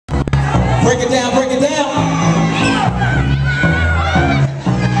Break it down, break it down.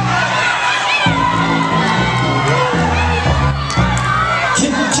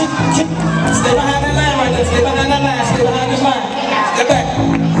 Stay behind that line right there. Stay behind that line. Stay behind this line. Step back.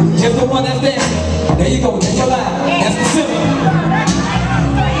 Just the one that's dancing. There you go. That's your line. That's the center.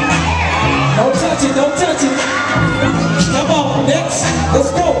 Don't touch it. Don't touch it. Come on. Next.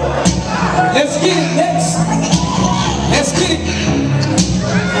 Let's go. Let's get it. Next. Let's get it.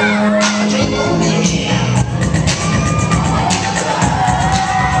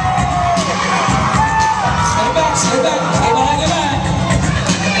 Stay back. Stay back. Stay behind your line.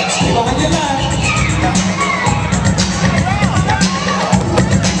 Stay behind your line.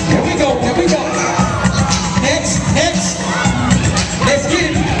 Here we go. Here we go. Next. Next. Let's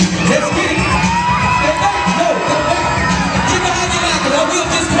get it. Let's get it. Stay back. No. Stay back. Get behind your line because I will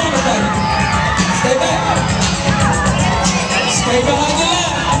disqualify you. Stay back. Stay behind your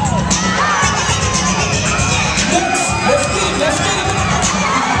line. Next. Let's get it. Let's get it.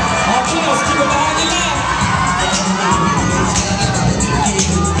 Martinez, keep it behind your line.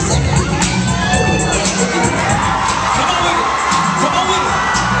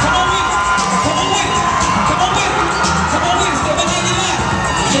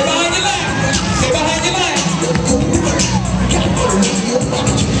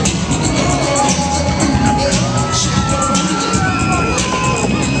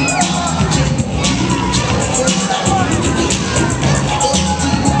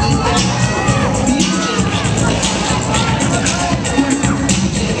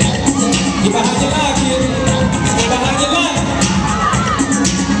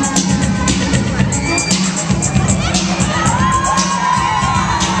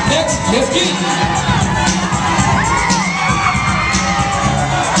 Let's get it.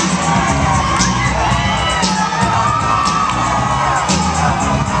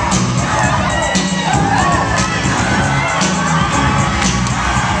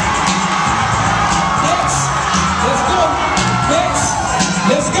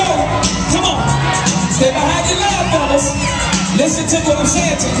 Stay behind your line, fellas. Listen to what I'm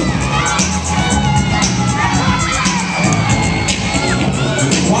saying to you.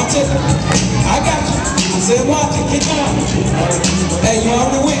 Watch it. I got you. I said watch it. Keep on. Hey, you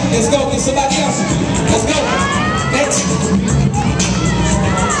already win. Let's go. Get somebody else. Let's go. Next.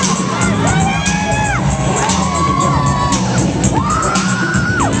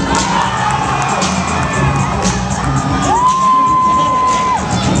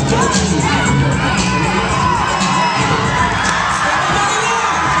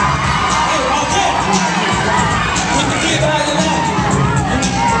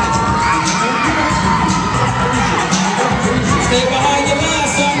 Stay behind your line,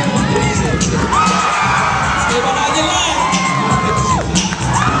 son. Stay behind your line.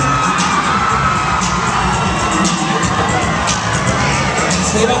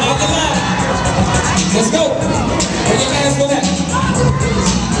 Stay behind your line. Let's go. Where your hands go at?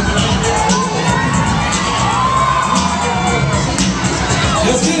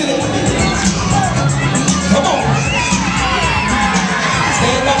 Let's get it. Come on.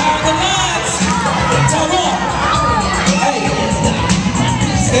 Stay behind the lines. Turn on.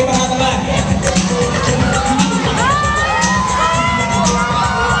 Stay behind the line.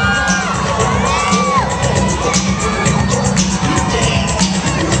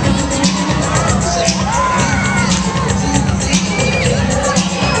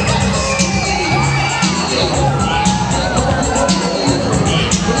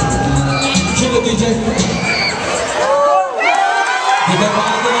 Kill it, DJ. Get back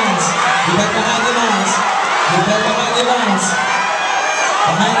behind the lines. Get back behind the lines. Get back behind the lines.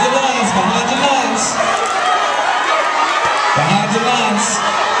 Behind your lines, behind your lines. Behind your lines.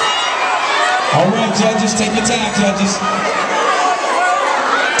 All right, judges, take your time, judges.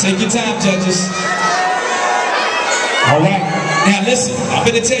 Take your time, judges. All right. Now listen, I'm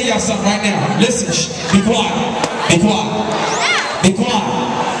going to tell y'all something right now. Listen, be quiet. Be quiet. Be quiet.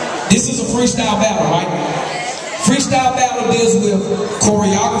 This is a freestyle battle, right? Freestyle battle deals with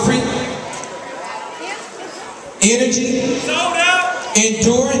choreography, energy,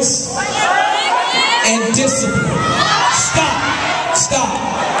 endurance, and discipline. Stop,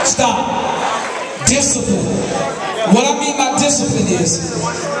 stop, stop. Discipline. What I mean by discipline is,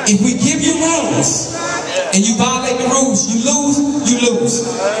 if we give you rules and you violate the rules, you lose, you lose.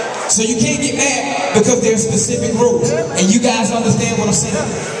 So you can't get mad because there's specific rules. And you guys understand what I'm saying?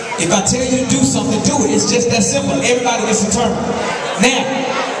 If I tell you to do something, do it. It's just that simple. Everybody gets a turn. Now,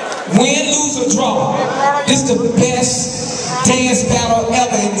 win, lose, or draw, this is the best dance battle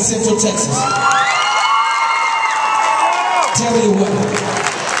ever in Central Texas. Tell me what.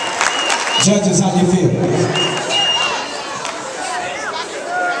 Judges, how you feel? Well,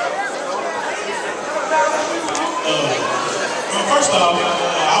 first off,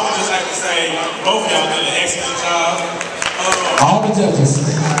 I would just like to say both of y'all did an excellent job. All the judges.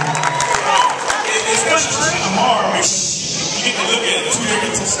 It's hard because you get to look at two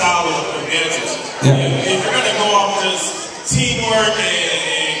different styles of dances. Yeah. If you're gonna go off just teamwork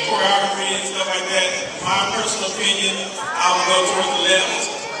and choreography and stuff like that, my personal opinion, I would go towards the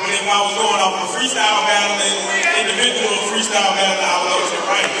left. But if I was going off a freestyle battle and individual freestyle battle, I would go to the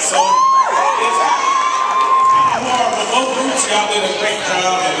right. So it's kind of hard, but both groups y'all did a great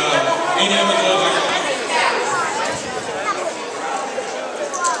job, and any other judges.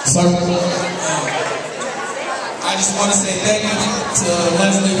 Sir? I just want to say thank you to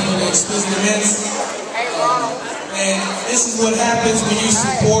Leslie for the exquisite events. And this is what happens when you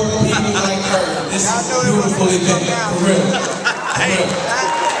support people like her. This is a beautiful event, for real. For real.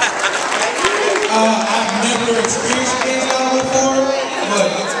 I've never experienced things like that before, but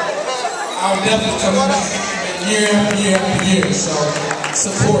I'll definitely come back year after year after year. So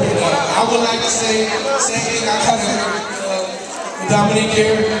support it. I would like to say same thing I kind of with Dominique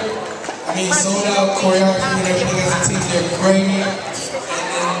here. I mean, sold out choreography and everything as a team. They're great. And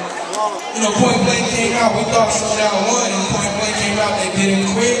then, you know, Point Blank came out. We thought Sold Out won, and Point Blank came out. They didn't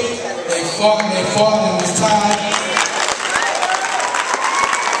quit. They fought, and it was tied.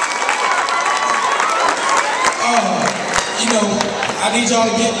 You know, I need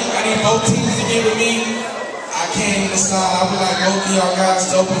both teams to get with me. I can't even decide. I would like both of y'all guys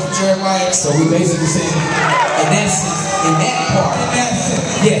to open for Jeremiah. So we basically saying, in that part.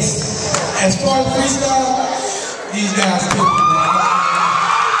 Yes. As far as freestyle, these guys pick me, man.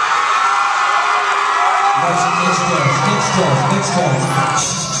 Next judge.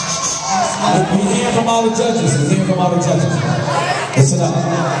 We're hearing from all the judges. Listen up.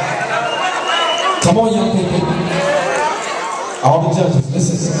 Come on, young people. All the judges,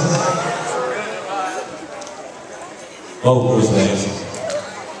 listen. Both groups were excellent.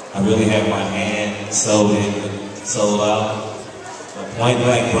 I really have my hand sold out. Point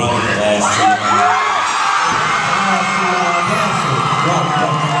Blank run the last 2 months.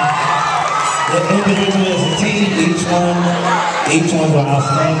 The individual as a team, each one were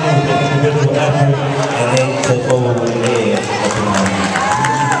outstanding with their individual effort, and they took over with the edge of the moment.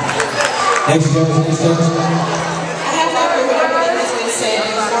 Next judge. I have to agree with everything that's been said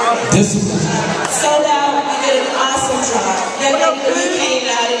before. Discipline. Sold Out, you did an awesome job. That lady, you came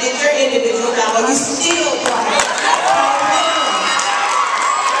out and did your individual battle. You still brought it.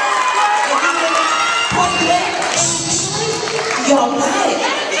 Y'all got it.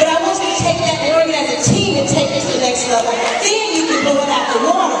 But I want you to take that and bring it as a team and take it to the next level. Then you can blow it out the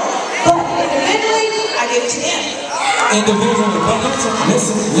water. But individually, I give it to them. Individually, but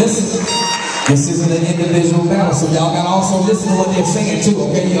listen. This isn't an individual battle, so y'all gotta also listen to what they're saying too,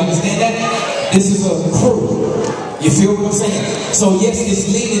 okay? You understand that? This is a crew. You feel what I'm saying? So yes, it's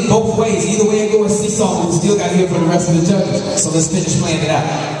leaning both ways. Either way it goes, seesaw, we still gotta hear from the rest of the judges. So let's finish playing it out.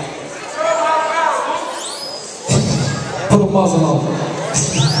 Put a muzzle on.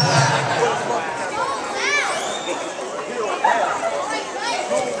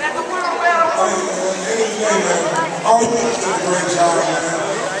 All you did a great job, man.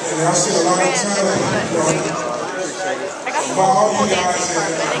 And I see a lot of talent, by all you guys.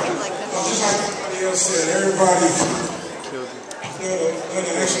 And just like everybody else said, everybody done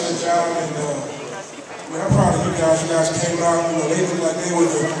an excellent job. And I'm proud of you guys. You guys came out, they looked like they were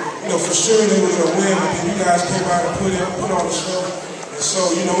for sure they were going to win. But you guys came out and put on the show. And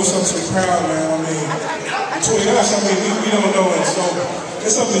so, it's up to the crowd, man. I mean, between us, we don't know it. So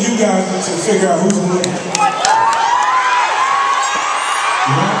it's up to you guys to figure out who's winning.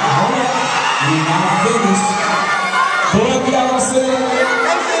 We're not finished. Whatever y'all say,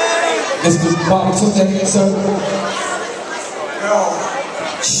 Mr. Bobby Tunde, sir.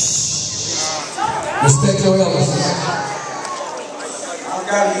 Respect your elders. I've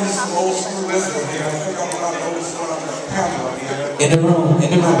got to use some old school wisdom here. I think I'm about the oldest one on the panel up here. In the room.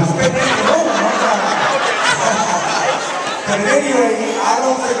 But anyway, I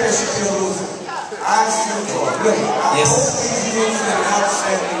don't think they should be losing. I still talk. Really. I hope these dudes did an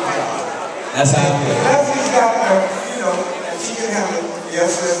outstanding job. That's how I feel. Leslie's got and she can handle it.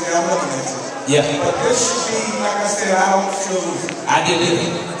 Yes, Leslie, I'm looking at you. Yeah. But this should be, like I said, I don't feel losing. I did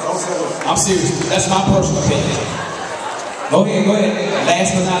it. I'm serious. That's my personal opinion. Go ahead.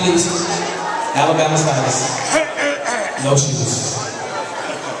 Last but not least, Alabama styles. No shoes.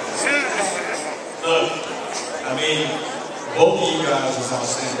 Look, I mean, both of you guys was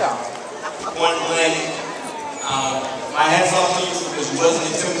outstanding. Point Blank, my hat's off to you because you wasn't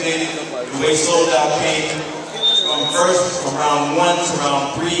intimidated. intimidated the way Sold Out came from round 1 to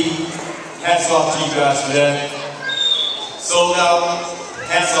round 3. Hats off to you guys for that. Sold Out,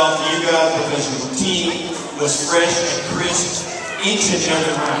 hats off to you guys because your team was fresh and crisp each and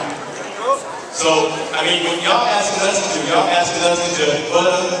every round. So, I mean, when y'all asking us to judge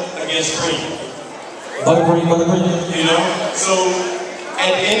butter against cream. Butter cream, butter cream. You know? So,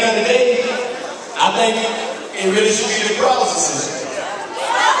 at the end of the day, I think it really should be the crowd's decision.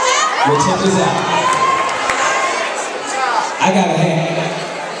 Well, check this out. I got a hat,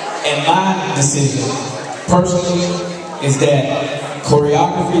 and my decision, personally, is that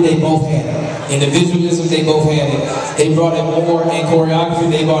choreography, they both had it. Individualism, they both had it. They brought it more in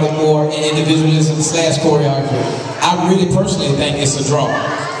choreography, they brought it more in individualism / choreography. I really personally think it's a draw. I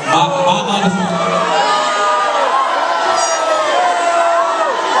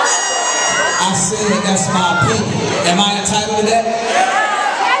said that's my opinion. Am I entitled to that?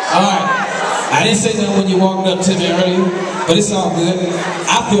 Alright. I didn't say that when you walked up to me earlier, but it's all good.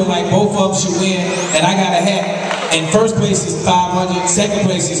 I feel like both of them should win, and I got a hat. And first place is 500, second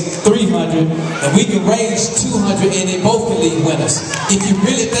place is 300, and we can raise 200 and they both can leave winners. If you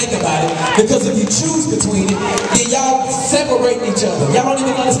really think about it, because if you choose between it, then y'all separate each other. Y'all don't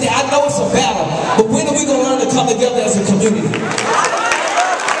even understand. I know it's a battle, but when are we going to learn to come together as a community?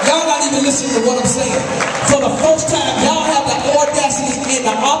 Y'all not even listening to what I'm saying. For the first time, y'all have the audacity and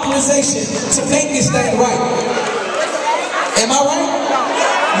the authorization to make this thing right. Am I right?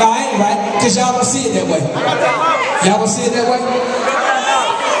 No, I ain't right, because y'all don't see it that way. Y'all don't see it that way?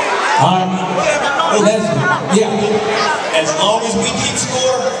 Alright. Yeah. As long as we keep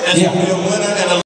score, that's a real winner and a